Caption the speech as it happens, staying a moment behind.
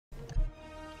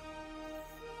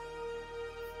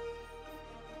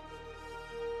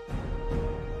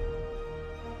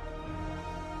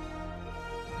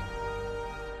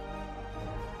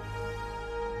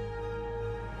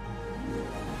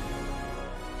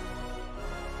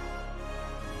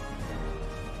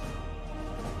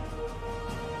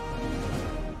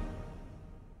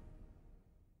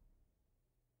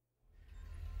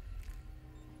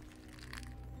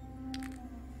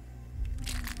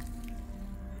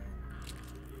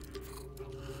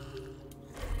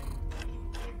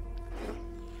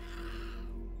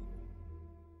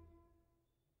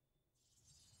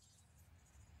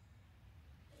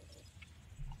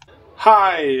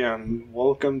Hi, and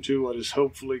welcome to what is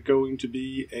hopefully going to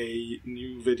be a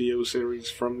new video series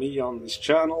from me on this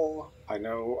channel. I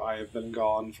know I have been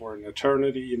gone for an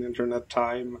eternity in internet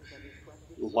time.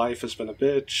 Life has been a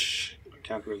bitch. I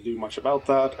can't really do much about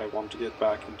that. I want to get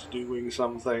back into doing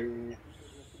something.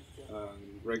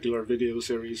 Regular video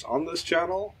series on this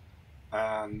channel.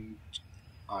 And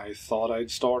I thought I'd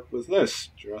start with this.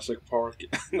 Jurassic Park,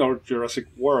 or Jurassic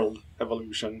World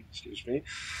Evolution, excuse me.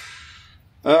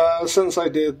 Since I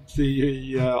did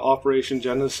the Operation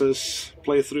Genesis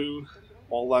playthrough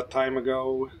all that time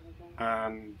ago,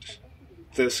 and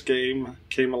this game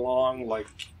came along like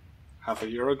half a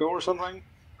year ago or something,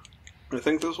 I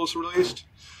think this was released.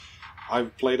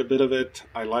 I've played a bit of it,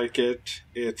 I like it,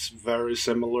 it's very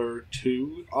similar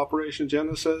to Operation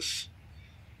Genesis,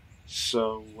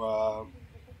 so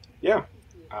yeah,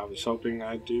 I was hoping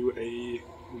I'd do a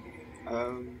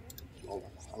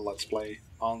Let's Play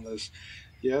on this.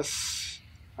 Yes,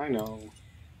 I know,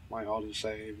 my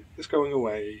autosave is going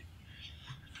away.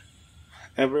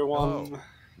 Everyone,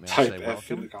 type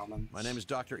F in the comments. My name is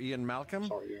Dr. Ian Malcolm.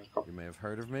 Sorry, you may have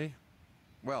heard of me.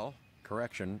 Well,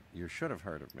 correction, you should have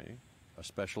heard of me,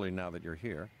 especially now that you're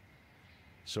here.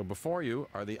 So before you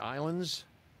are the islands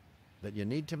that you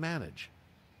need to manage,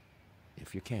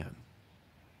 if you can.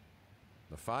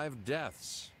 The 5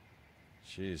 deaths.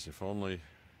 Jeez, if only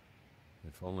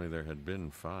there had been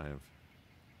 5.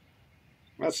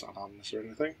 That's not ominous or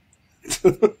anything.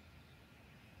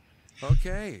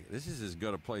 Okay, this is as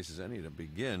good a place as any to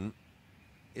begin.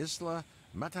 Isla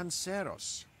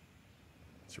Matanceros.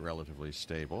 It's relatively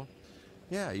stable.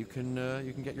 Yeah, you can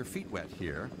get your feet wet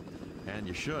here, and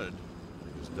you should,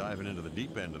 because diving into the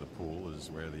deep end of the pool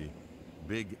is where the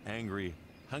big, angry,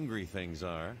 hungry things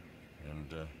are,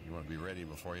 and you want to be ready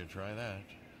before you try that.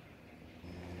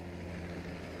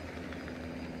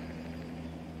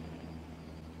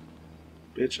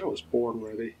 Bitch, I was born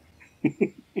ready.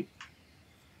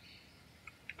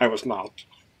 I was not.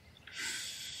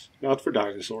 Not for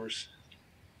dinosaurs.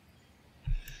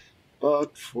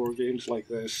 But for games like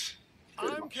this,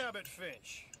 I'm Cabot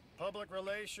Finch, Public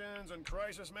Relations and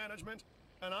Crisis Management,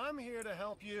 and I'm here to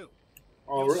help you.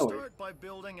 Oh, You'll really? start by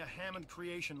building a Hammond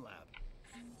Creation Lab.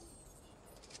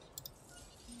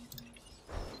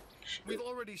 Sure. We've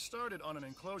already started on an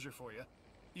enclosure for you.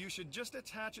 You should just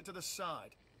attach it to the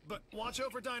side. But watch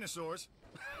out for dinosaurs.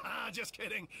 Just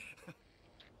kidding.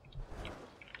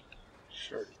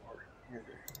 Sure you are.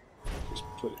 Okay. Just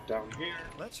put it down here.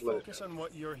 Let's focus on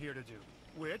what you're here to do,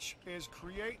 which is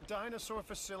create dinosaur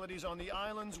facilities on the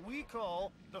islands we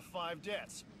call the 5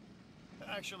 Deaths.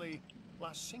 Actually,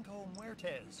 Las Cinco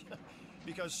Muertes,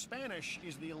 because Spanish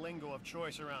is the lingo of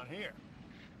choice around here.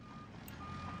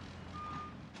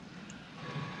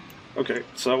 Okay,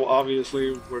 so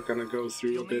obviously we're gonna go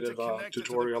through You'll a bit need of to a connect it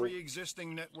tutorial. to the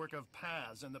pre-existing network of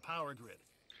paths and the power grid.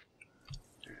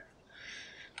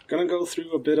 Gonna go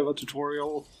through a bit of a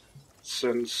tutorial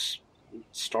since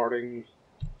starting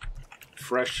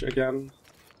fresh again.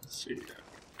 Let's see,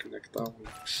 connect that one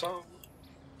like so.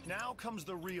 Now comes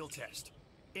the real test,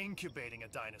 incubating a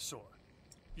dinosaur.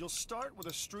 You'll start with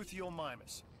a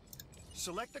Struthiomimus.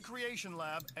 Select the creation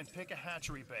lab and pick a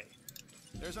hatchery bay.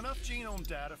 There's enough genome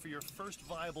data for your first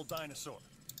viable dinosaur.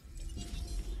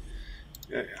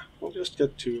 Yeah, we'll just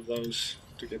get 2 of those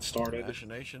to get started.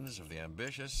 Machinations of the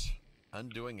ambitious,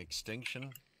 undoing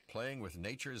extinction, playing with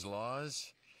nature's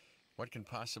laws. What can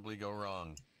possibly go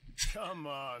wrong? Come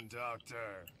on,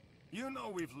 Doctor. You know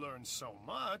we've learned so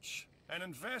much and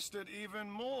invested even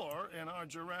more in our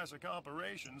Jurassic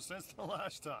operations since the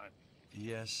last time.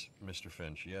 Yes, Mr.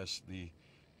 Finch, yes, the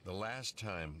last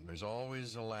time. There's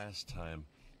always a last time.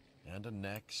 And a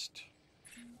next.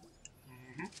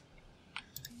 Mm-hmm.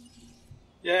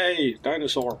 Yay,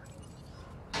 dinosaur.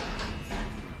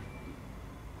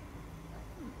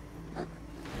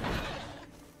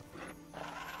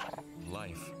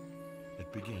 Life.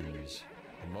 It begins.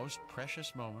 The most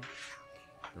precious moment.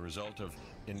 The result of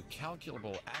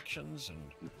incalculable actions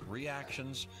and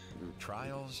reactions,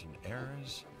 trials and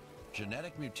errors,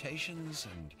 genetic mutations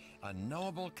and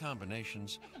unknowable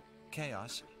combinations,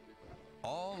 chaos,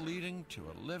 all leading to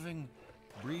a living,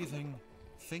 breathing,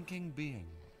 thinking being,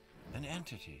 an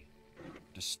entity,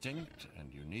 distinct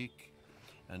and unique,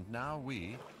 and now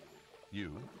we,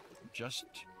 you, just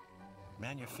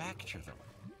manufacture them.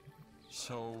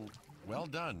 So, well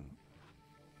done,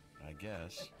 I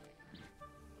guess.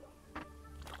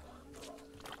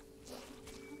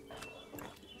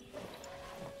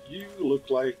 You look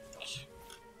like...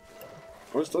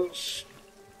 What's those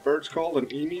birds called?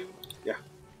 An emu? Yeah,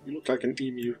 you look like an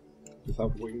emu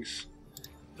without wings.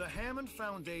 The Hammond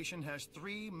Foundation has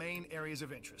 3 main areas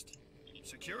of interest.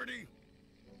 security,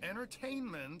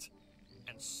 entertainment,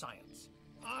 and science.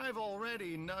 I've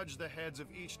already nudged the heads of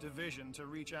each division to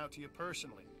reach out to you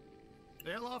personally.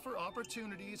 They'll offer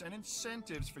opportunities and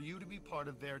incentives for you to be part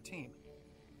of their team.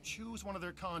 Choose one of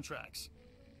their contracts.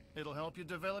 It'll help you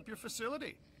develop your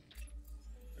facility.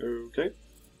 Okay.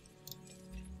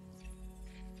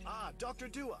 Ah, Dr.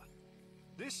 Dua.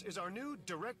 This is our new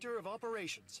Director of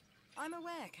Operations. I'm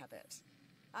aware, Cabot.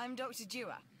 I'm Dr.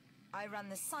 Dua. I run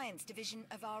the science division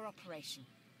of our operation.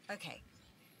 Okay,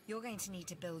 you're going to need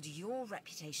to build your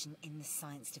reputation in the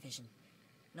science division.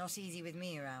 Not easy with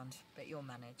me around, but you'll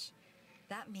manage.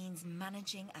 That means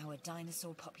managing our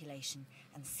dinosaur population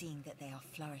and seeing that they are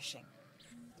flourishing.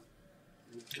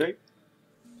 Okay.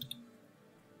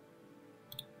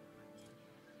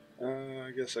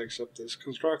 I guess I accept this.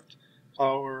 Construct,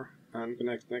 power, and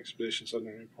connect an expedition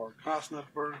center in Park Class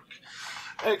Network.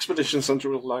 Expedition Center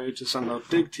will allow you to send out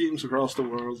dig teams across the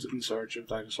world in search of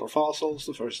dinosaur fossils,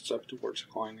 the first step towards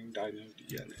acquiring dino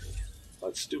DNA.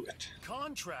 Let's do it.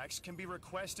 Contracts can be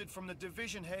requested from the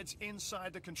division heads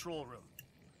inside the control room.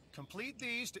 Complete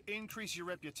these to increase your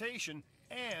reputation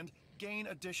and gain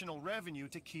additional revenue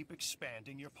to keep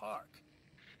expanding your park.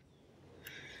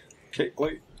 Okay,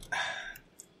 like,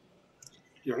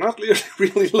 you're not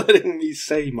really letting me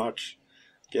say much,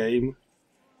 game.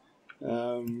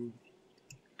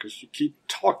 Because you keep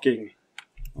talking.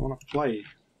 I want to play.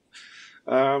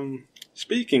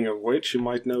 Speaking of which, you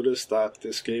might notice that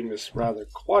this game is rather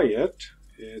quiet.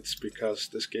 It's because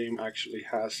this game actually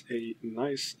has a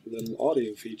nice little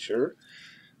audio feature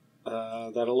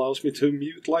that allows me to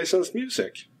mute licensed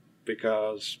music.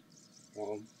 Because,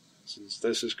 well, since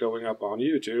this is going up on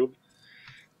YouTube,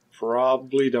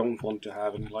 probably don't want to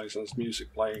have any licensed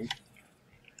music playing.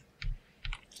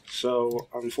 So,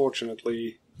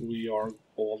 unfortunately, we are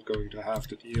all going to have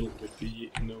to deal with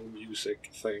the no music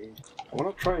thing. I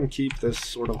want to try and keep this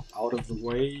sort of out of the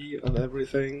way of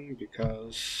everything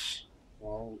because,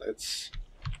 well, it's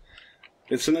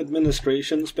an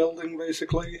administrations building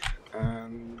basically,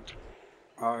 and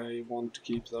I want to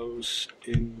keep those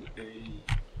in a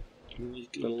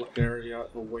neat little area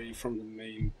away from the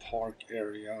main park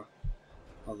area.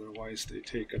 Otherwise they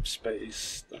take up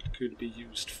space that could be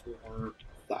used for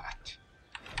that.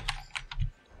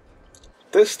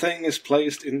 This thing is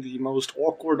placed in the most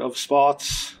awkward of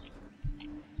spots.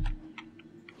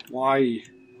 Why?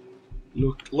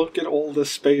 Look at all the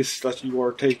space that you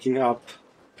are taking up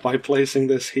by placing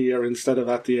this here instead of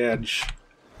at the edge.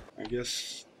 I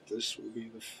guess this will be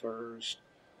the first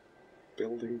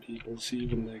building people see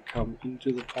when they come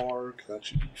into the park. That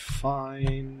should be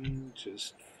fine.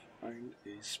 Just find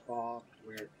a spot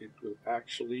where it will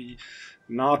actually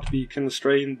not be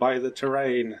constrained by the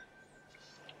terrain.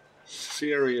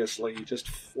 Seriously, just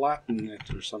flatten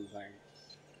it or something.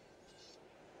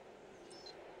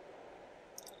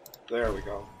 There we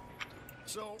go.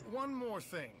 So, one more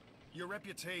thing. Your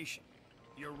reputation.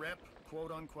 Your rep,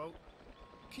 quote unquote.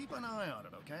 Keep an eye on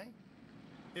it, okay?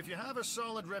 If you have a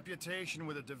solid reputation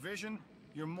with a division,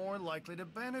 you're more likely to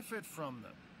benefit from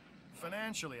them.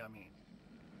 Financially, I mean.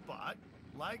 But,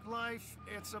 like life,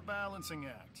 it's a balancing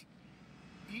act.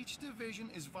 Each division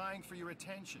is vying for your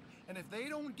attention, and if they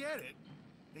don't get it,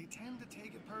 they tend to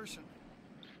take it personally.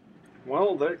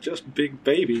 Well, they're just big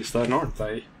babies then, aren't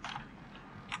they?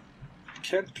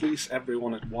 Can't please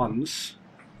everyone at once.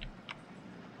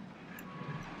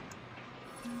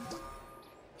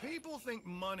 People think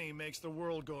money makes the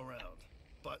world go round,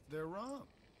 but they're wrong.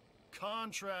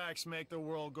 Contracts make the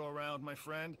world go round, my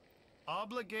friend.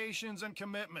 Obligations and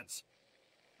commitments.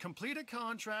 Complete a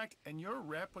contract and your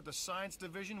rep with the science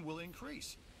division will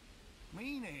increase.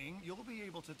 Meaning you'll be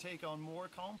able to take on more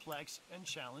complex and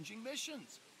challenging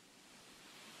missions.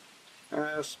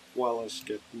 As well as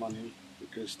get money,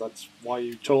 because that's why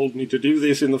you told me to do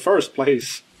this in the first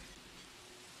place.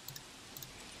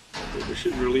 We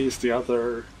should release the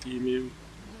other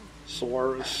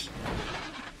emu-saurus.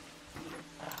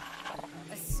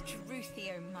 A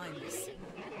Struthiomimus.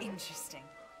 Interesting.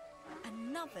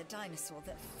 Another dinosaur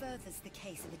that furthers the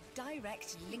case of a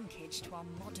direct linkage to our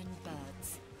modern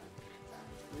birds.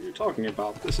 What are you talking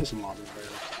about? This is a modern bird.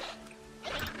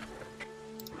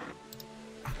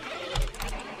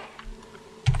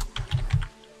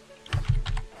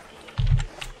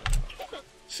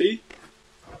 See?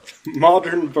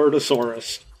 Modern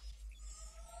Birdosaurus.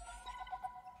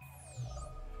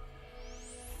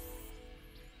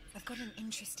 I've got an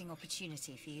interesting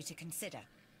opportunity for you to consider.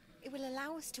 It will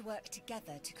allow us to work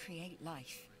together to create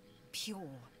life.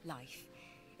 Pure life.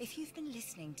 If you've been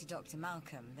listening to Dr.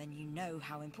 Malcolm, then you know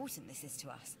how important this is to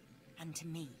us. And to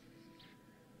me.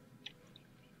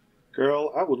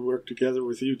 Girl, I would work together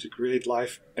with you to create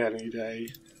life any day.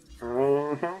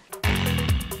 Uh-huh.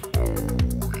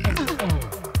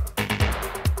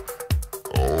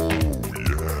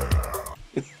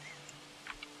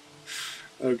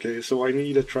 Okay, so I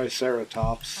need a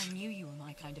Triceratops. I knew you were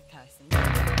my kind of person.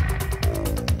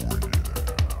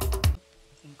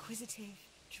 Inquisitive,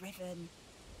 driven,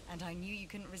 and I knew you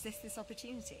couldn't resist this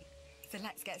opportunity. So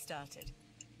let's get started.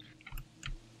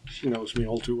 She knows me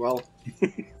all too well.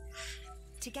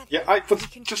 Together, Yeah, we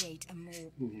can create a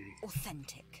more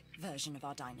authentic version of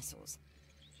our dinosaurs.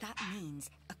 That means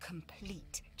a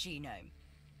complete genome.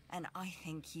 And I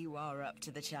think you are up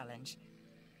to the challenge.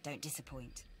 Don't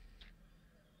disappoint.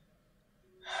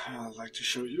 I'd like to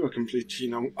show you a complete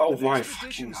genome. Oh my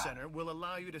Expedition fucking... Center will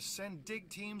allow you to send dig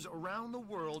teams around the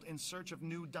world in search of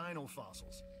new dino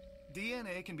fossils.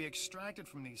 DNA can be extracted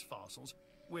from these fossils,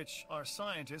 which our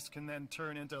scientists can then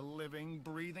turn into living,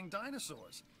 breathing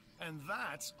dinosaurs. And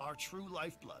that's our true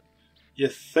lifeblood. You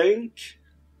think?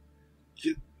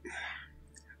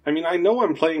 I mean, I know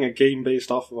I'm playing a game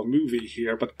based off of a movie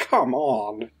here, but come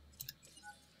on!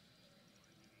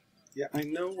 Yeah, I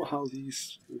know how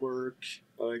these work,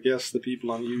 but I guess the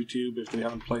people on YouTube, if they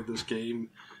haven't played this game,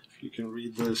 you can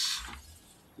read this.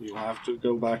 You'll have to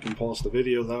go back and pause the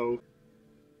video, though.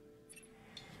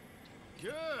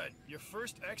 Good! Your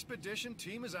first expedition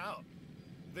team is out.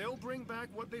 They'll bring back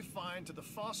what they find to the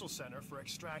Fossil Center for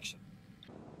extraction.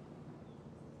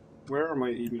 Where are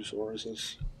my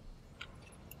Emusauruses?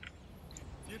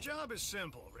 Your job is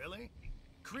simple, really.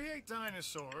 Create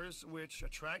dinosaurs which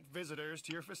attract visitors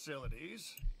to your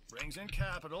facilities, brings in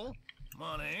capital,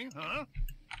 money, huh?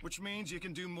 Which means you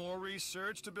can do more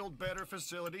research to build better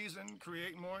facilities and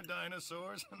create more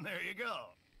dinosaurs, and there you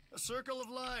go. A circle of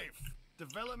life,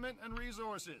 development and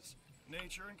resources,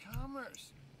 nature and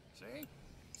commerce. See?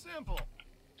 Simple.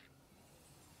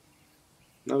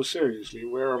 No, seriously,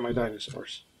 where are my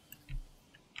dinosaurs?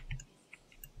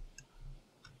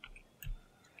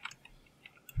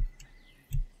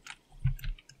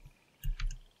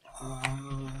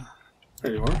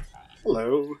 There you are.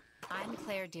 Hello. I'm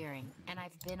Claire Deering, and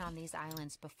I've been on these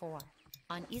islands before.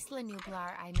 On Isla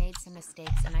Nublar, I made some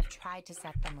mistakes, and I've tried to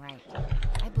set them right.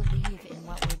 I believe in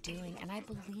what we're doing, and I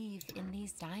believe in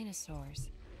these dinosaurs.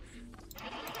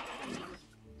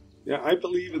 Yeah, I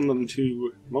believe in them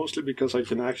too, mostly because I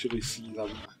can actually see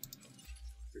them.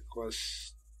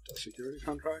 Request a security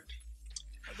contract?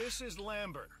 This is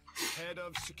Lambert, head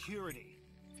of security.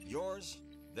 Yours,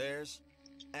 theirs,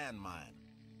 and mine.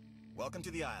 Welcome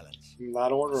to the islands. In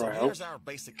that order, So I hope. here's our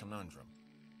basic conundrum.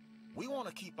 We want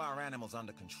to keep our animals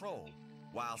under control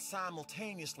while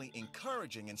simultaneously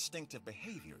encouraging instinctive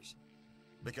behaviors,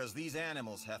 because these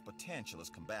animals have potential as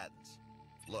combatants.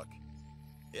 Look,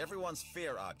 everyone's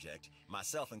fear object,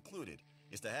 myself included,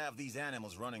 is to have these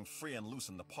animals running free and loose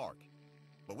in the park.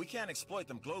 But we can't exploit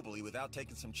them globally without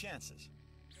taking some chances.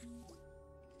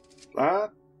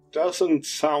 That doesn't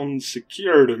sound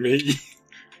secure to me.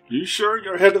 You sure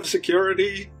you're head of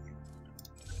security?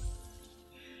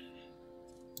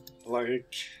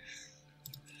 Like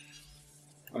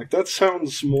that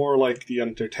sounds more like the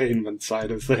entertainment side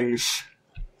of things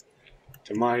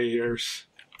to my ears.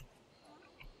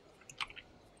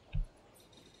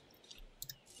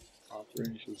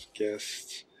 Operations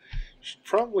guests. Should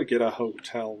probably get a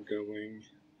hotel going.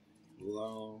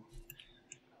 Low.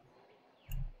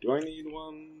 Do I need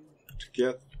one to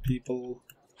get people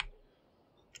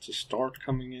to start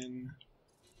coming in?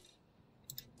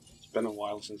 It's been a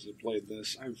while since I played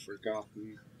this. I've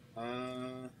forgotten.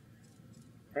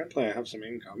 Apparently I have some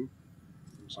income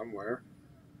from somewhere.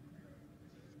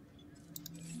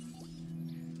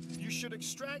 You should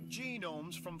extract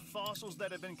genomes from fossils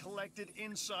that have been collected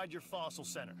inside your fossil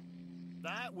center.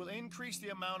 That will increase the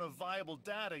amount of viable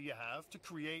data you have to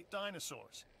create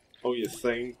dinosaurs. Oh, you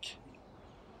think?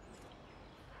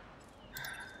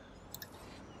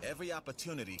 Every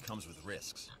opportunity comes with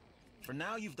risks. For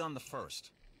now, you've done the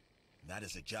first. That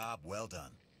is a job well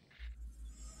done.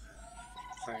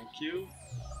 Thank you.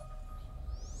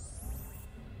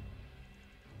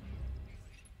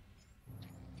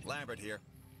 Lambert here.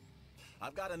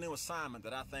 I've got a new assignment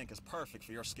that I think is perfect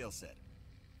for your skill set.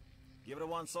 Give it a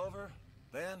once-over,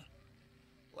 then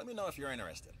let me know if you're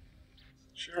interested.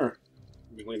 Sure.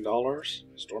 $1 million.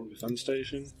 Storm Defense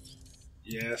Station.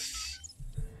 Yes.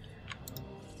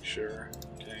 Sure.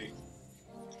 Okay.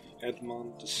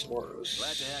 Edmontosaurus.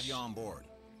 Glad to have you on board.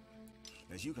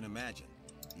 As you can imagine,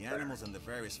 the animals in the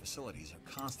various facilities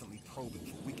are constantly probing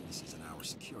for weaknesses in our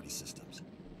security systems.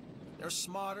 They're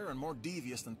smarter and more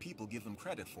devious than people give them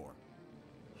credit for.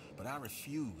 But I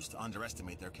refuse to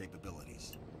underestimate their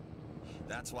capabilities.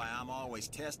 That's why I'm always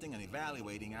testing and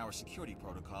evaluating our security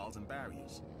protocols and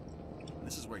barriers. And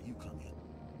this is where you come in.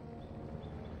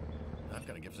 I've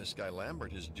got to give this guy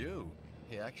Lambert his due.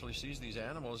 He actually sees these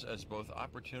animals as both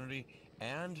opportunity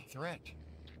and threat.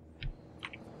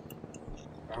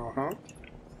 Uh-huh.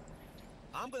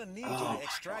 I'm gonna need you to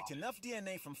extract enough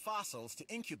DNA from fossils to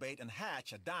incubate and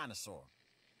hatch a dinosaur.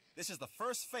 This is the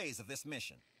first phase of this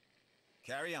mission.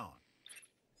 Carry on.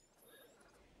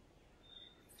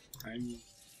 I'm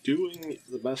doing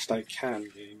the best I can,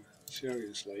 game.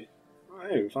 Seriously. Oh,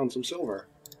 hey, we found some silver.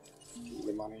 Give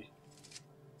the money.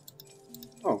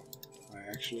 Oh, I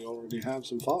actually already have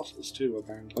some fossils too,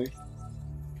 apparently.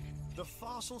 The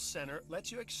Fossil Center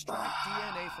lets you extract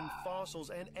DNA from fossils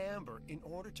and amber in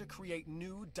order to create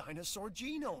new dinosaur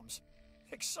genomes.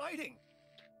 Exciting!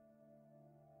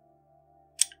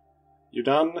 You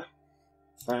done?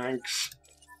 Thanks.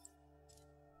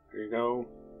 There you go.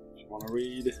 If you want to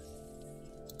read. We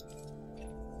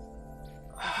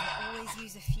can always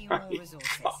use a few more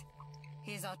resources.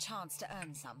 Here's our chance to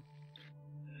earn some.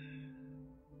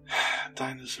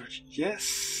 Dinosaurs.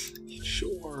 Yes!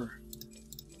 Sure.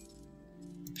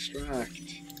 Extract.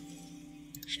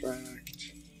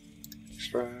 Extract.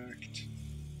 Extract.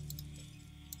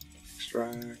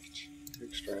 Extract.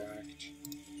 Extract.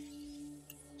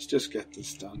 Let's just get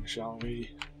this done, shall we?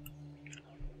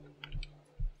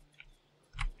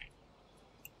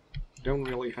 Don't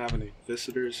really have any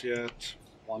visitors yet.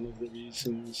 One of the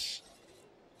reasons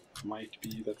might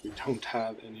be that we don't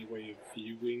have any way of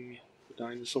viewing the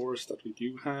dinosaurs that we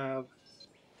do have.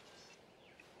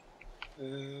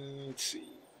 Let's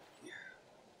see.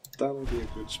 That'll be a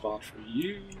good spot for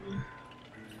you.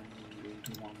 I'm going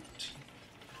to want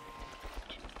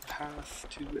to path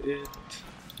to it,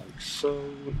 like so.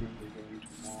 And we're going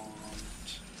to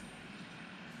want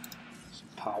some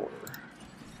power.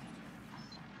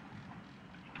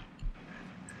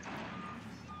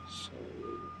 So,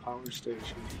 power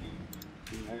station,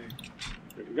 connect.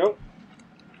 There we go.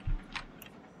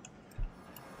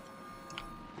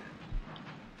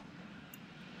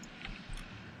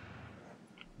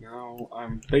 Now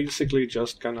I'm basically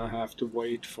just gonna have to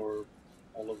wait for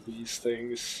all of these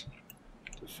things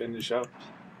to finish up.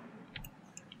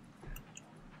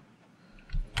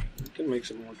 We can make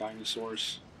some more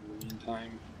dinosaurs in the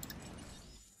meantime.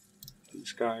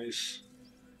 These guys.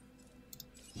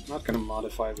 I'm not gonna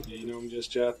modify the genome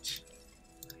just yet.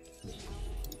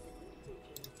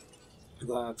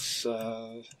 That's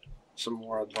some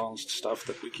more advanced stuff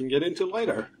that we can get into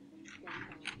later.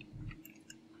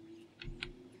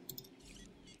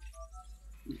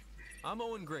 I'm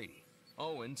Owen Grady.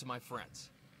 Owen to my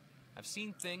friends. I've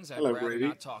seen things I'd Hello, rather Grady.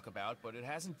 not talk about, but it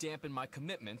hasn't dampened my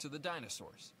commitment to the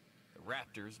dinosaurs. The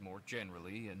raptors more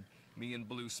generally, and me and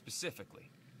Blue specifically.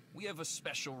 We have a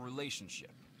special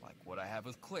relationship, like what I have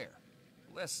with Claire.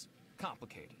 Less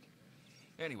complicated.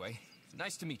 Anyway,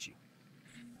 nice to meet you.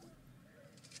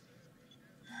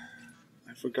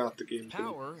 I forgot the game's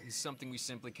gonna... Power is something we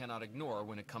simply cannot ignore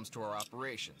when it comes to our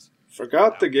operations.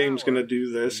 Forgot the Without game's power, gonna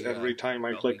do this we, every time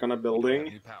I well, click on a we don't have building.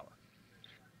 any power.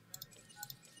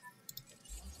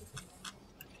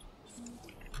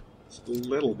 It's a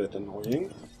little bit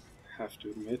annoying, I have to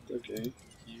admit. Okay,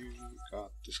 you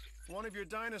got this. One of your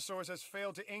dinosaurs has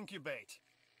failed to incubate.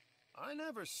 I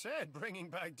never said bringing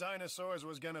back dinosaurs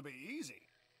was gonna be easy.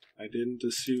 I didn't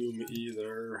assume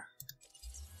either.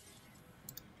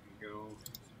 There we go.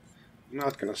 I'm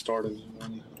not gonna start a new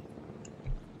one.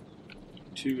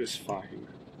 2 is fine.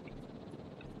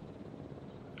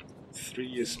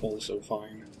 3 is also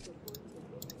fine.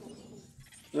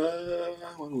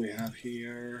 What do we have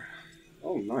here?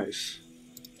 Oh, nice.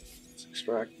 Let's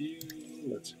extract you.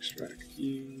 Let's extract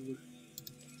you.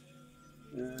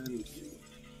 And you.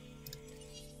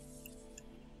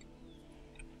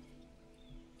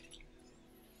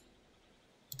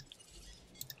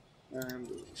 And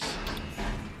this.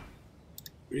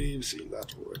 We've seen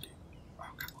that already.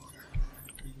 Oh, come on.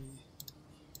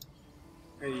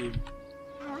 Hey.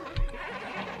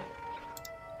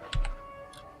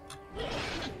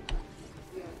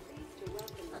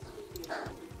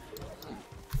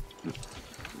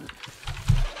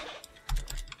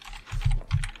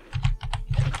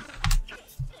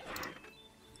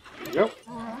 There you go.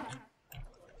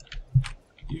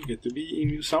 You get to be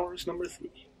Emusaurus number 3.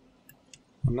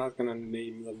 I'm not gonna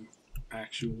name them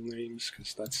actual names,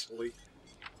 because that's silly.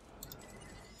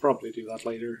 Probably do that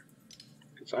later,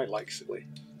 because I like silly.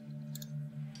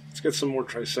 Let's get some more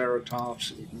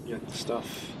Triceratops, and we can get the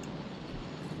stuff.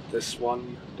 This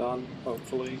one done,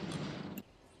 hopefully.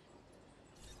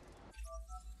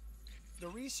 The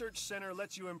research center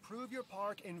lets you improve your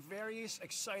park in various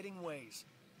exciting ways.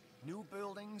 New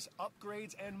buildings,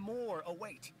 upgrades, and more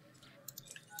await.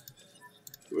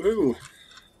 Woohoo!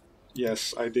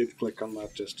 Yes, I did click on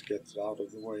that just to get it out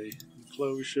of the way.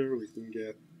 Enclosure, we can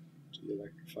get the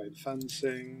electrified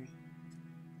fencing.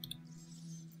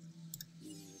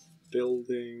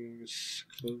 Buildings,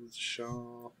 clothes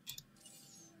shop.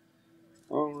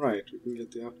 Alright, we can get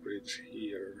the upgrades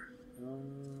here.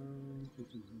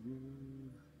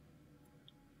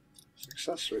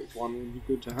 Success rate 1 would be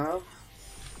good to have,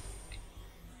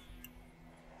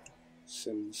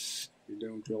 since we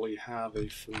don't really have a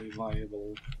fully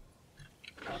viable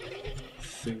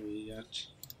thingy yet.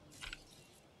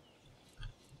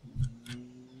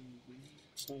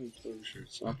 It's not enclosure,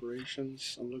 it's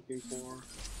operations I'm looking for.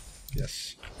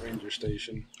 Yes, ranger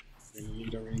station. We're gonna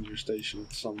need a ranger station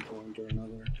at some point or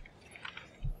another.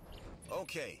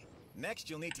 Okay, next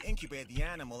you'll need to incubate the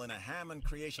animal in a Hammond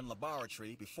creation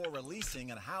laboratory before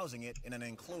releasing and housing it in an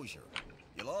enclosure.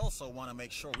 You'll also want to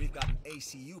make sure we've got an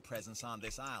ACU presence on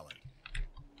this island.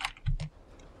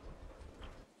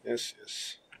 Yes,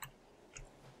 yes.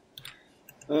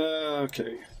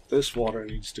 Okay, this water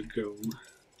needs to go.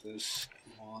 This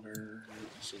water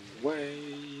is in the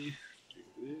way.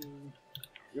 There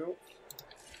we go.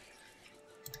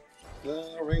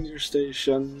 The ranger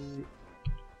station.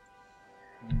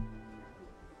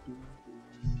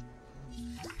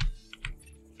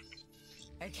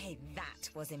 Okay, that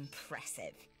was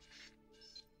impressive.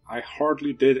 I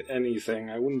hardly did anything.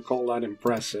 I wouldn't call that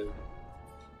impressive.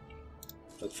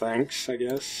 But thanks, I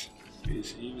guess.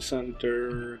 ACU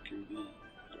center can be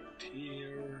right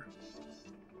here.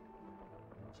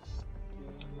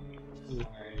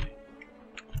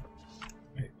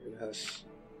 Wait, it has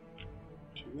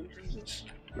 2 entrances?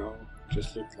 No,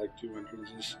 just looked like 2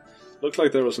 entrances. Looked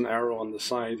like there was an arrow on the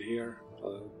side here,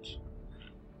 but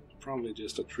probably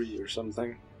just a tree or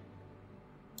something.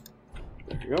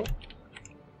 There you go.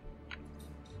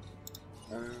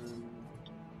 And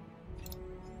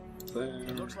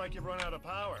there. Looks like you've run out of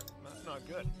power. That's not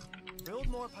good. Build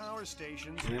more power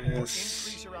stations or Yes.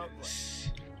 increase your output.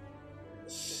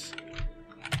 Yes.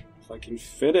 If I can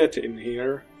fit it in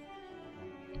here.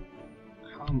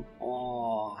 Come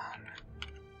on.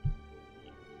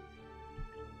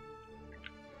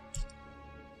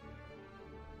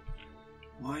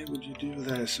 Why would you do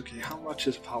this? Okay, how much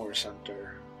is power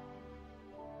center?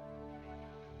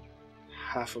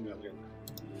 500,000.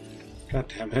 God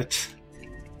damn it.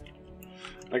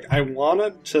 Like, I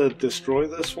wanted to destroy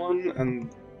this one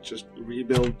and just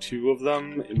rebuild 2 of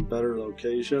them in better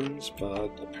locations,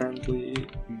 but apparently,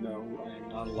 no, I am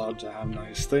not allowed to have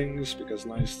nice things, because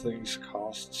nice things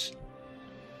costs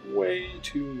way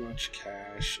too much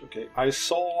cash. Okay, I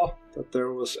saw that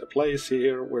there was a place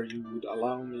here where you would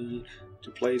allow me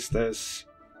to place this,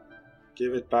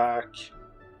 give it back,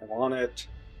 I want it,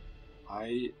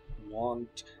 I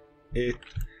want it.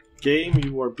 Game,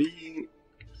 you are being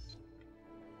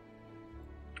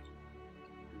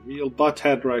a real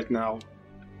butthead right now.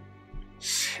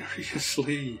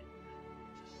 Seriously.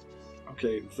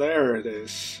 Okay, there it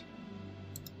is.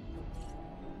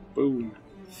 Boom.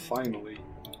 Finally.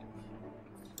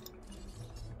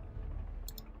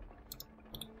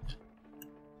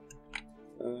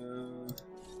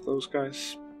 Those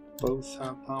guys both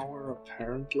have power,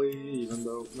 apparently, even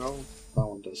though... No, that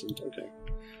one doesn't. Okay.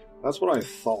 That's what I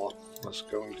thought was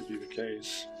going to be the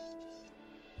case.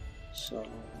 So,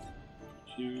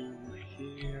 you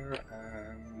here,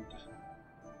 and...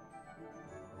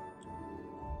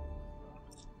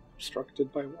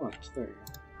 Obstructed by what? There.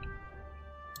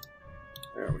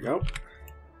 There we go.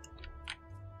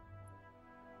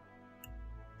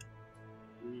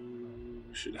 You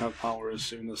should have power as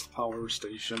soon as the power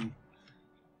station...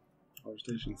 Power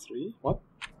station 3? What?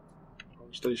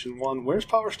 Power station 1? Where's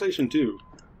power station 2?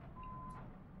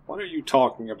 What are you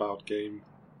talking about, game?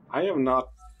 I have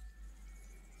not...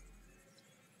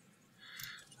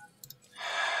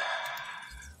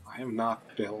 I have not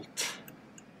built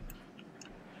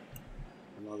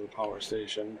another power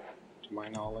station, to my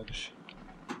knowledge.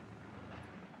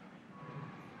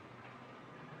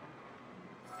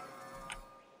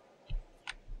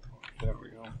 There we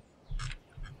go.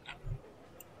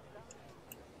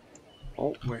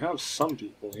 Oh, we have some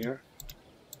people here.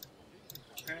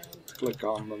 Can't click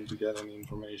on them to get any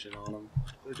information on them.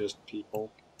 They're just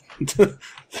people.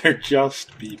 They're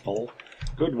just people.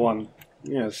 Good one.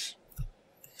 Yes.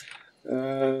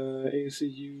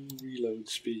 ACU reload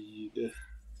speed.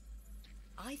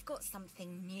 I've got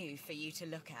something new for you to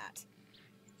look at.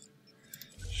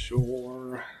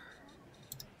 Sure.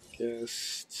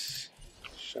 Guests.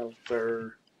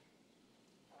 Shelter.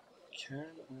 Can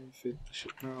I fit the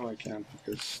ship? No, I can't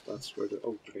because that's where the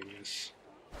opening is.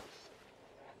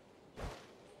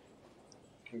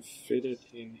 I can fit it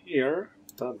in here.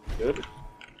 That'd be good.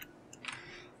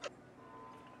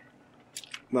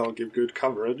 That'll give good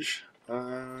coverage.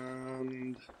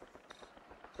 And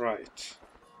right.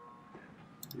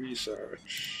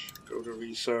 Research. Go to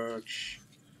research.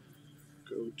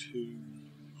 Go to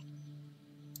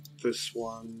this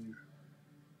one.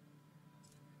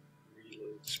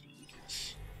 Reload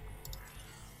speeds.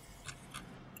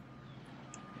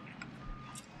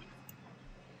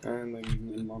 And I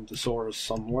need a Montosaurus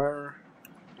somewhere.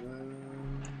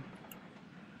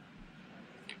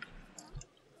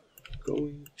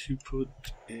 Going to put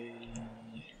a...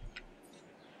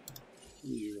 What do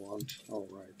you want? Oh,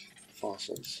 right.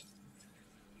 Fossils.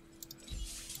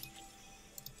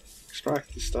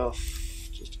 Extract the stuff.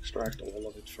 Just extract all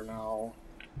of it for now.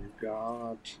 We've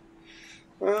got...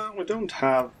 Well, we don't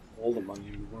have all the money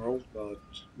in the world, but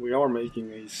we are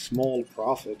making a small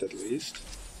profit at least.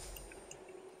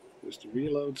 There's the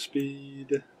reload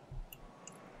speed.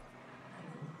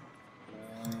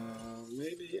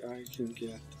 Maybe I can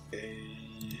get a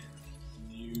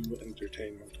new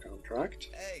entertainment contract.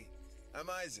 Hey, I'm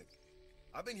Isaac.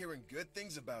 I've been hearing good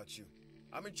things about you.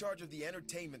 I'm in charge of the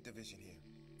entertainment division here.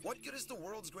 What good is the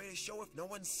world's greatest show if no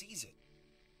one sees it?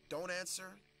 Don't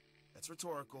answer. That's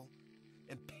rhetorical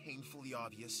and painfully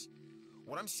obvious.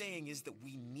 What I'm saying is that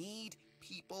we need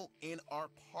people in our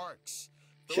parks.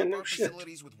 Fill up our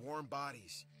facilities with warm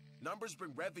bodies. Numbers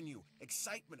bring revenue,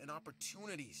 excitement, and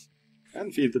opportunities.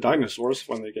 And feed the dinosaurs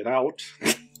when they get out.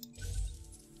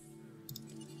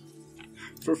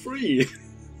 For free!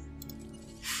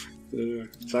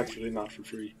 It's actually not for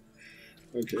free.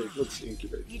 Okay, let's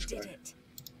incubate this guy. You did it.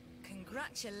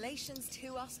 Congratulations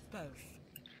to us both.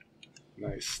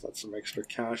 Nice, that's some extra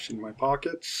cash in my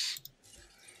pockets.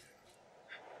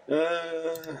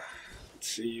 Let's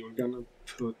see, we're gonna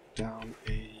put down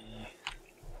a...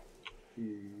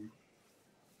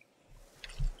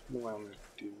 Well, I'm gonna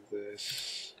do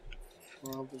this.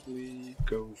 Probably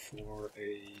go for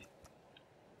a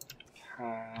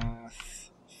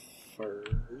path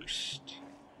first.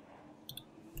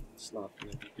 It's not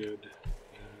gonna be good.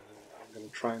 I'm gonna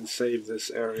try and save this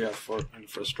area for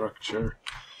infrastructure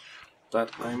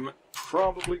that I'm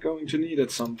probably going to need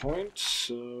at some point,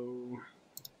 so...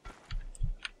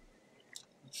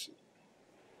 Let's see.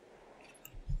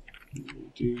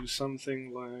 We'll do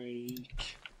something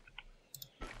like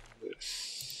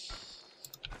this.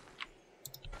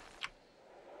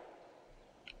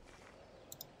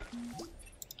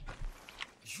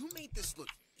 You made this look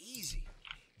easy.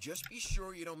 Just be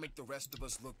sure you don't make the rest of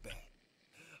us look bad.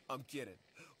 I'm kidding.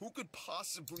 Who could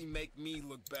possibly make me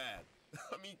look bad?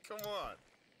 I mean, come on.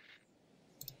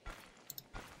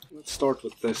 Let's start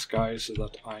with this guy so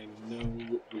that I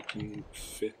know we can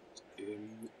fit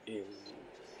him in.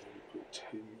 Put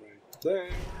him right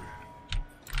there.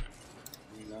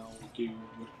 We now do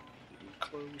the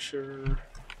enclosure.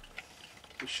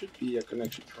 There should be a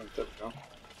connection point. There we go.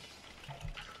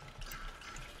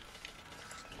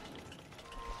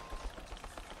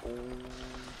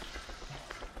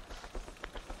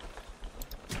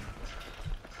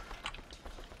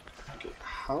 Okay,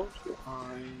 how do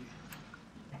I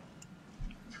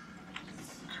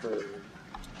curve?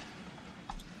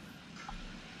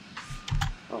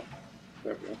 Oh,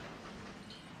 there we go.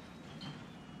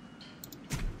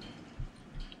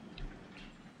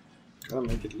 Gotta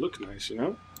make it look nice, you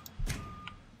know?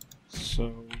 So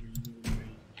we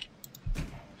make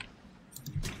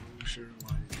enclosure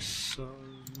like so.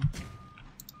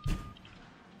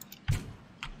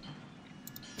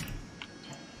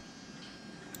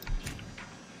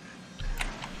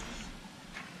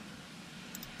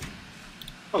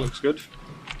 That looks good.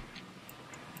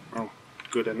 Oh,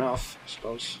 good enough, I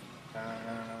suppose.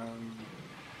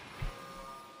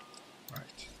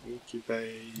 Right,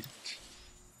 incubate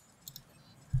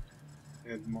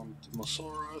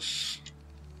Edmontosaurus.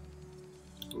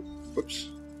 Whoops.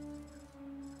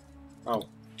 Oh,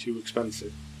 too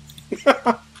expensive.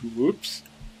 Whoops.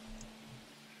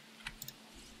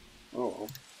 Oh well.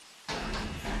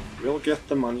 We'll get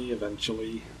the money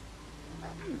eventually.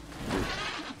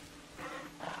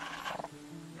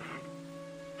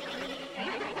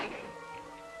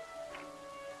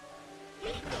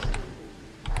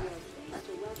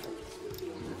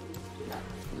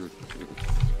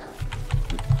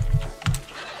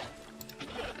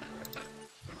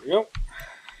 Yep.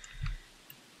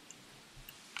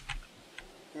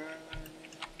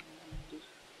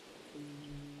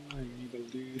 I need a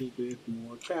little bit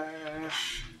more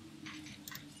cash.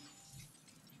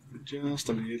 Just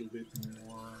a little bit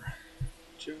more.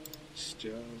 Just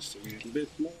a little bit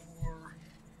more.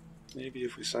 Maybe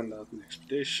if we send out an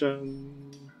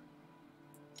expedition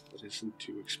that isn't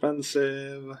too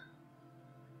expensive.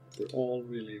 They're all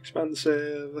really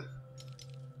expensive.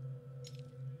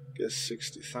 Guess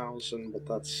 60,000, but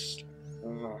that's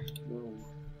no.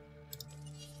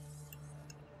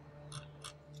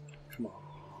 Come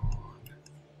on.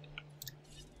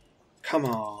 Come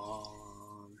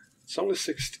on. It's only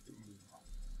 60.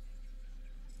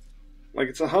 Like,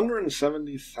 it's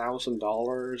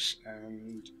 $170,000,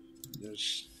 and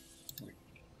there's like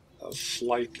a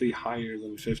slightly higher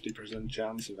than 50%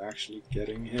 chance of actually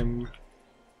getting him.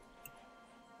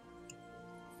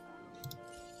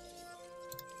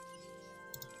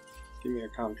 Give me a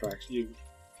contract, you.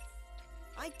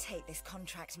 I'd take this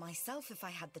contract myself if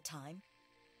I had the time,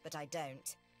 but I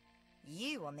don't.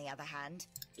 You, on the other hand...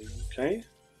 Okay.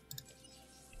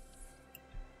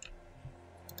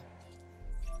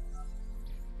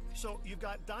 So, you've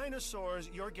got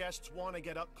dinosaurs your guests want to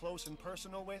get up close and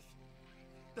personal with?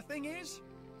 The thing is,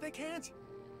 they can't.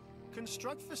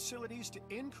 Construct facilities to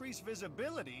increase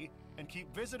visibility and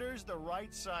keep visitors the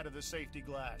right side of the safety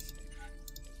glass.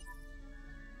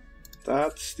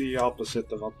 That's the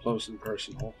opposite of up close and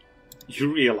personal.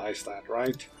 You realize that,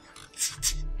 right?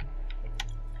 It's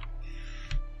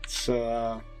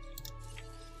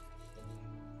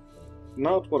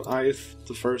not what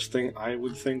the first thing I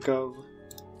would think of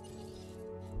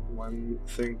when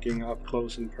thinking up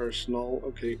close and personal.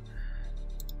 Okay.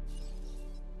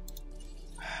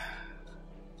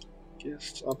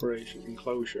 Guests, operation,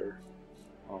 enclosure.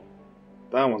 Oh,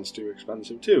 that one's too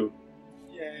expensive too.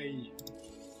 Yay!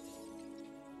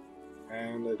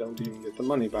 And I don't even get the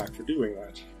money back for doing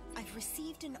that. I've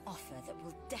received an offer that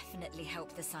will definitely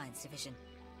help the science division,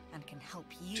 and can help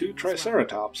you. 2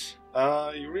 Triceratops.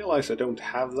 You realize I don't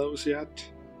have those yet?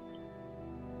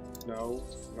 No,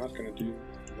 I'm not gonna do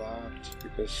that,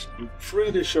 because I'm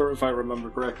pretty sure, if I remember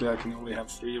correctly, I can only have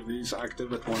 3 of these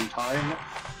active at one time.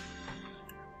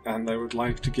 And I would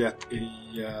like to get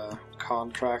a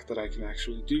contract that I can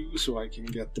actually do, so I can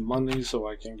get the money, so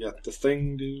I can get the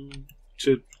thing to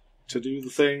do the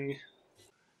thing.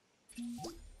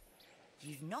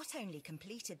 You've not only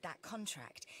completed that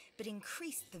contract, but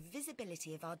increased the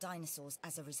visibility of our dinosaurs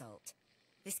as a result.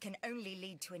 This can only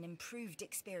lead to an improved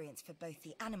experience for both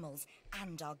the animals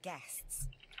and our guests.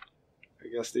 I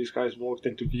guess these guys walked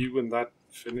into view and that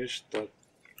finished the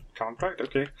contract?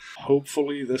 Okay.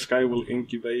 Hopefully this guy will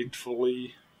incubate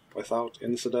fully without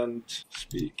incident.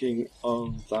 Speaking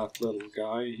of that little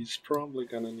guy, he's probably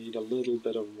gonna need a little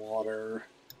bit of water.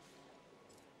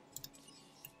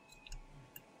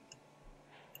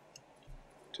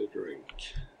 To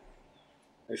drink.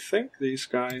 I think these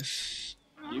guys,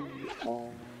 you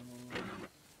are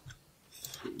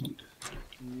food.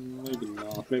 Maybe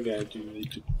not. Maybe I do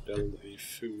need to build a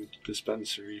food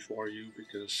dispensary for you,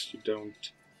 because you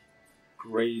don't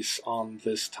graze on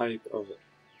this type of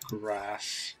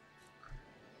grass.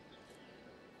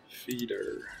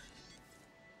 Feeder.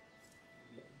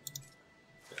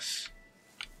 Yes.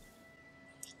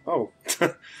 Oh.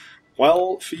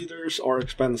 Well, feeders are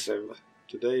expensive.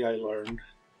 Today I learned,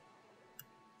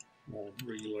 well,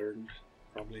 relearned,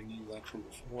 probably knew that from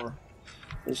before.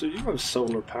 Also, you have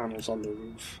solar panels on the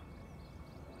roof.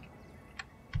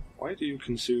 Why do you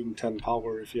consume 10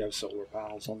 power if you have solar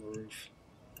panels on the roof?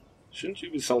 Shouldn't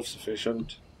you be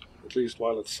self-sufficient, at least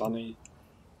while it's sunny?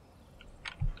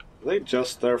 Are they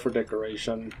just there for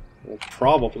decoration? Well,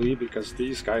 probably, because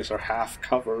these guys are half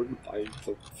covered by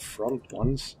the front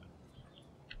ones.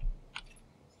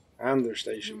 And they're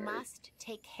stationary. You must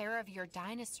take care of your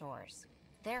dinosaurs.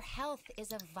 Their health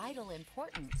is of vital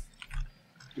importance.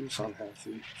 Who's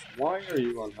unhealthy? Why are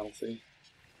you unhealthy?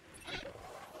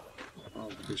 Oh,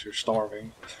 because you're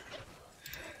starving.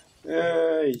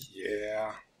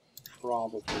 Yeah.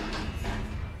 Probably.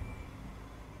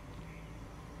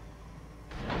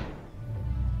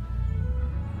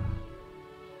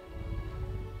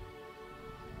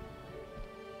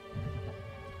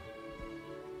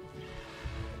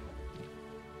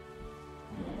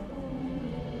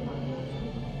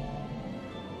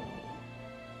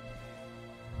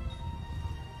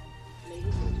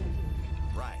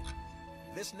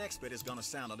 This next bit is gonna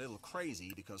sound a little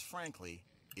crazy because, frankly,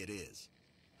 it is.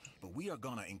 But we are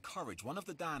gonna encourage one of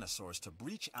the dinosaurs to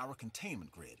breach our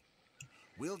containment grid.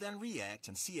 We'll then react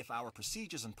and see if our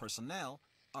procedures and personnel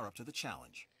are up to the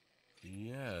challenge.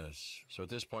 Yes. So at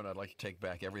this point, I'd like to take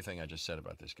back everything I just said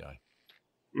about this guy.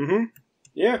 Mm-hmm.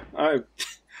 Yeah, I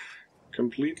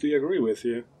completely agree with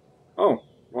you. Oh,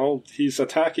 well, he's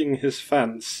attacking his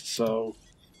fence, so...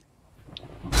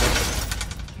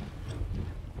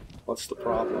 What's the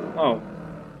problem? Oh,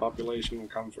 population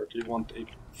and comfort. You want a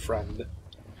friend.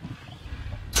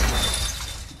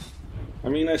 I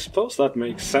mean, I suppose that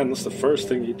makes sense. The first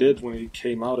thing he did when he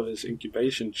came out of his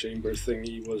incubation chamber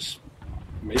thingy was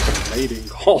make a mating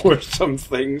call or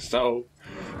something, so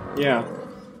yeah.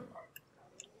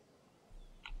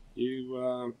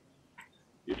 You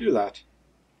do that.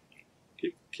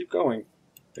 Keep going.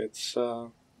 It's I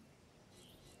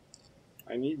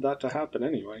need that to happen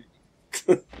anyway.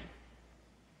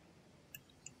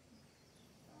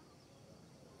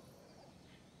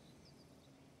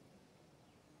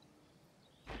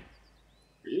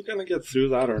 Are you gonna get through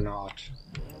that or not?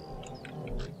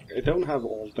 I don't have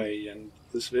all day, and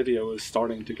this video is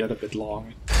starting to get a bit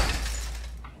long.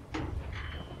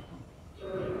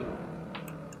 Oh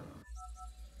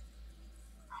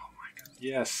my god,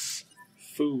 yes!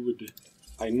 Food.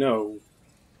 I know.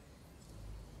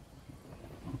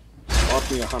 Bought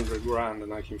me 100 grand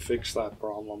and I can fix that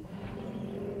problem.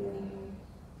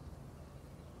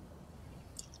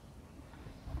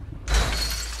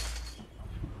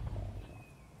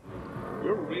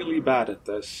 You're really bad at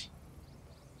this.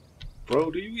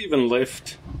 Bro, do you even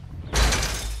lift?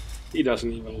 He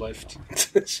doesn't even lift.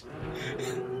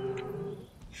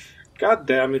 God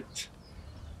damn it.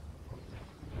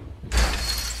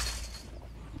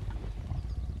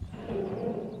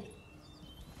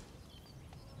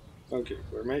 Okay,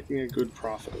 we're making a good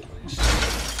profit at least.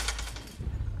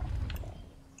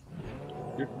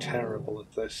 You're terrible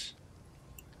at this.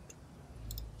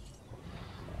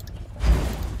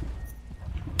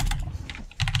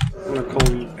 I'm gonna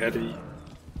call you Eddie.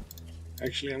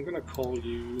 Actually, I'm gonna call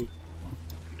you...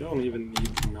 You don't even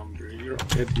need the number. You're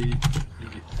Eddie.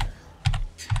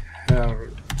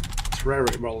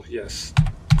 Terrible, yes.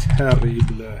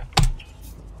 Terrible.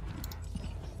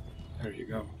 There you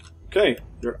go. Okay,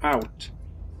 you're out.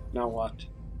 Now what?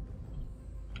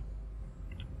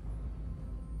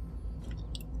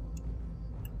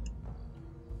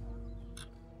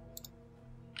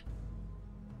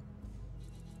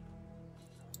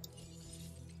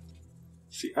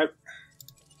 See,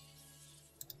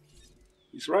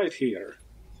 he's right here.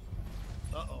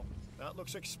 Uh-oh, that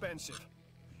looks expensive.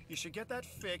 You should get that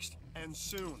fixed, and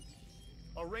soon.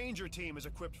 A ranger team is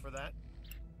equipped for that.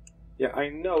 Yeah, I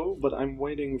know, but I'm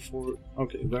waiting for...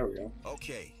 Okay, there we go.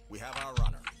 Okay, we have our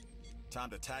runner. Time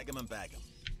to tag him and bag him.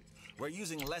 We're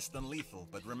using less than lethal,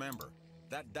 but remember,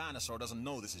 that dinosaur doesn't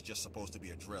know this is just supposed to be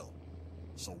a drill.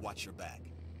 So watch your back.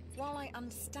 While I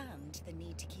understand the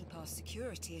need to keep our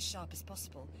security as sharp as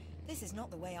possible, this is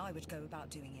not the way I would go about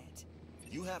doing it.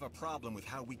 You have a problem with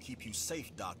how we keep you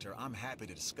safe, Doctor. I'm happy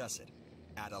to discuss it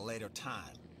at a later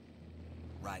time.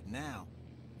 Right now,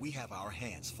 we have our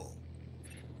hands full.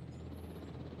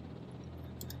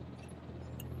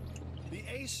 The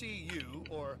ACU,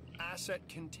 or Asset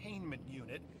Containment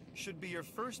Unit, should be your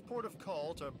first port of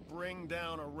call to bring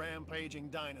down a rampaging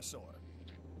dinosaur.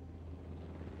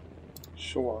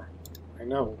 Sure, I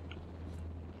know.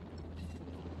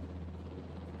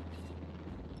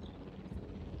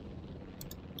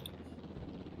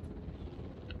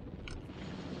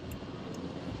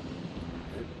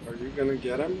 Are you gonna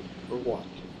get him, or what?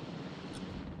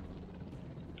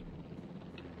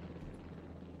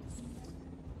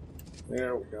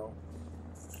 There we go.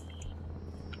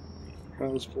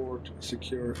 Transport,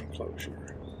 secure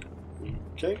enclosure.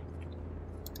 Okay.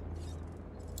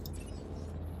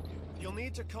 You'll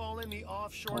need to call in the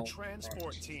offshore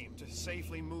transport team to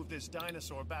safely move this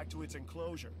dinosaur back to its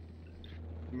enclosure.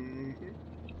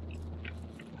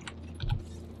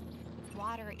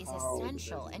 Water is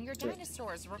essential, and your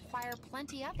dinosaurs require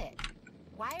plenty of it.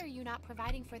 Why are you not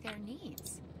providing for their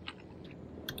needs?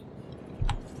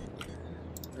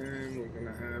 And we're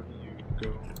gonna have you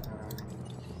go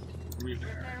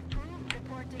repair.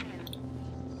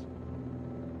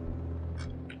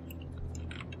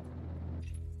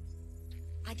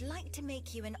 I'd like to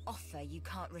make you an offer you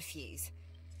can't refuse.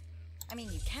 I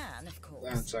mean, you can, of course.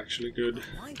 That's actually good. But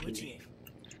why would you?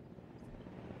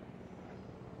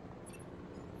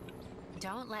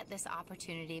 Don't let this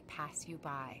opportunity pass you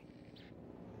by.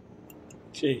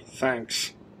 Gee,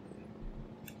 thanks.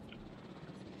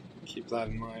 Keep that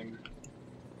in mind.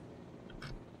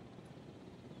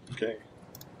 Okay.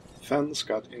 Fence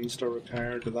got insta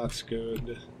repaired, that's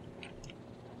good.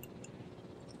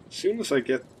 As soon as I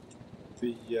get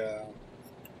the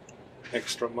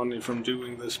extra money from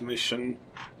doing this mission,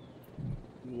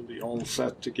 we'll be all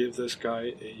set to give this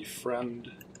guy a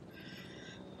friend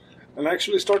and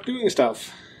actually start doing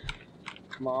stuff.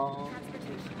 Come on.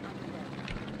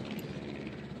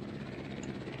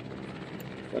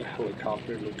 That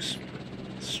helicopter looks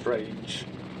strange.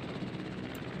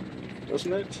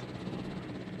 doesn't it?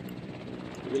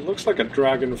 It looks like a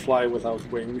dragonfly without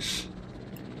wings.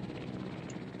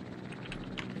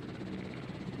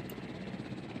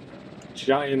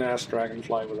 Giant-ass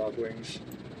dragonfly without wings.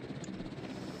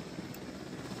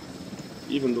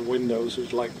 Even the windows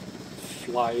is like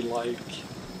fly-like.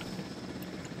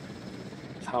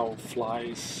 How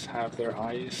flies have their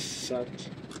eyes set.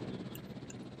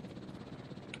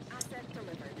 Asset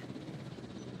delivered.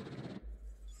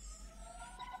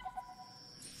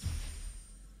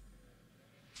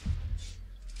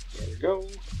 There we go.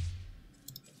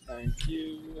 Thank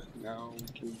you. Now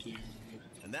we can do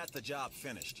And that's the job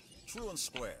finished. True and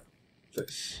square.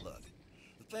 this. Look,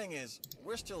 the thing is,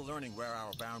 we're still learning where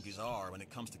our boundaries are when it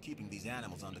comes to keeping these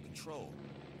animals under control.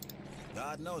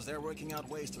 God knows they're working out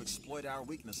ways to exploit our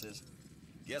weaknesses.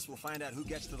 Guess we'll find out who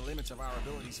gets to the limits of our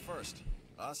abilities first.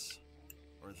 Us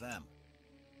or them.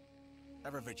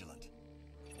 Ever vigilant.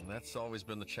 And that's always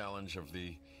been the challenge of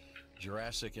the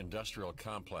Jurassic industrial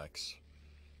complex.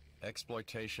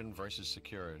 Exploitation versus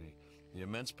security. The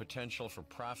immense potential for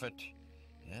profit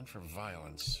and for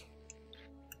violence.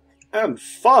 And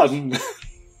fun!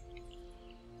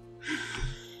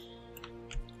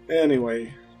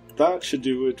 Anyway, that should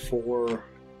do it for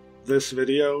this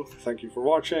video. Thank you for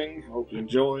watching. Hope you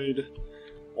enjoyed.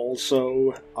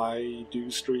 Also, I do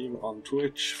stream on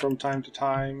Twitch from time to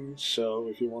time, so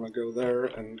if you want to go there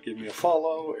and give me a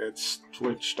follow, it's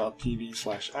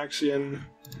twitch.tv/Acciyn.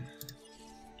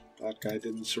 That guy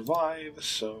didn't survive,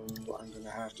 so I'm gonna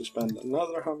have to spend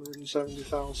another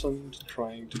 170,000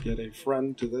 trying to get a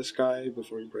friend to this guy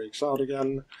before he breaks out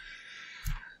again.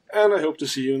 And I hope to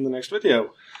see you in the next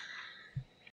video.